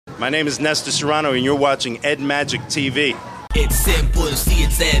My name is Nestor Serrano, and you're watching Ed Magik TV. It's simple to see,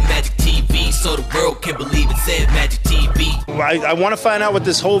 it's Ed Magik TV, so the world can believe it's Ed Magik TV. I want to find out what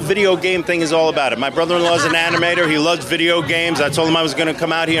this whole video game thing is all about. My brother-in-law is an animator. He loves video games. I told him I was going to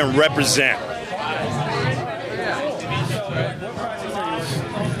come out here and represent.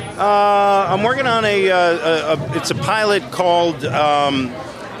 I'm working on it's a pilot called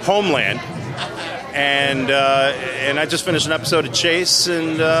Homeland. And I just finished an episode of Chase,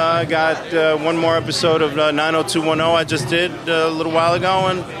 and I got one more episode of 90210 I just did a little while ago,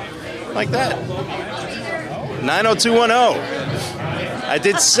 and like that. 90210. I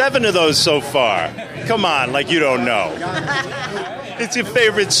did 7 of those so far. Come on, like you don't know. It's your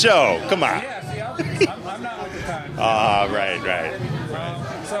favorite show. Come on. I'm not with the time. Right.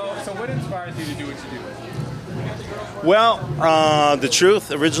 So what inspires you to do what you do? Well, the truth,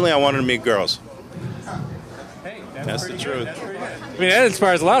 originally I wanted to meet girls. That's the truth. I mean, that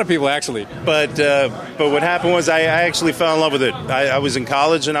inspires a lot of people, actually. But what happened was I actually fell in love with it. I was in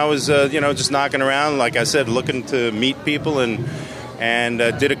college, and I was just knocking around, like I said, looking to meet people, and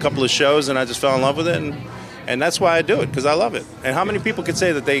did a couple of shows, and I just fell in love with it, and that's why I do it, because I love it. And how many people could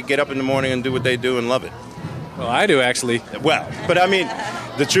say that they get up in the morning and do what they do and love it? Well, I do, actually. Well, but I mean,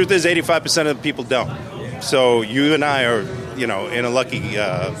 the truth is 85% of the people don't. So you and I are, in a lucky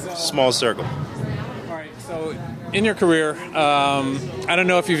small circle. All right, so in your career, I don't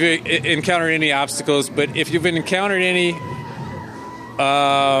know if you've encountered any obstacles, but if you've encountered any,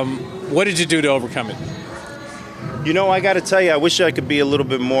 what did you do to overcome it? I got to tell you, I wish I could be a little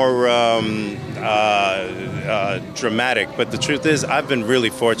bit more dramatic, but the truth is, I've been really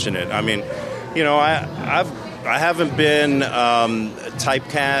fortunate. I mean, I haven't been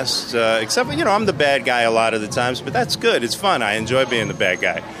typecast, except for, I'm the bad guy a lot of the times, but that's good. It's fun. I enjoy being the bad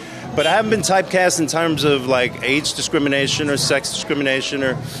guy. But I haven't been typecast in terms of like age discrimination or sex discrimination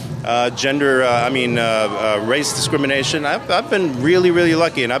or race discrimination. I've been really, really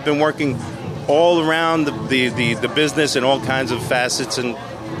lucky, and I've been working all around the business in all kinds of facets, and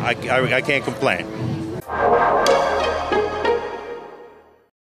I can't complain.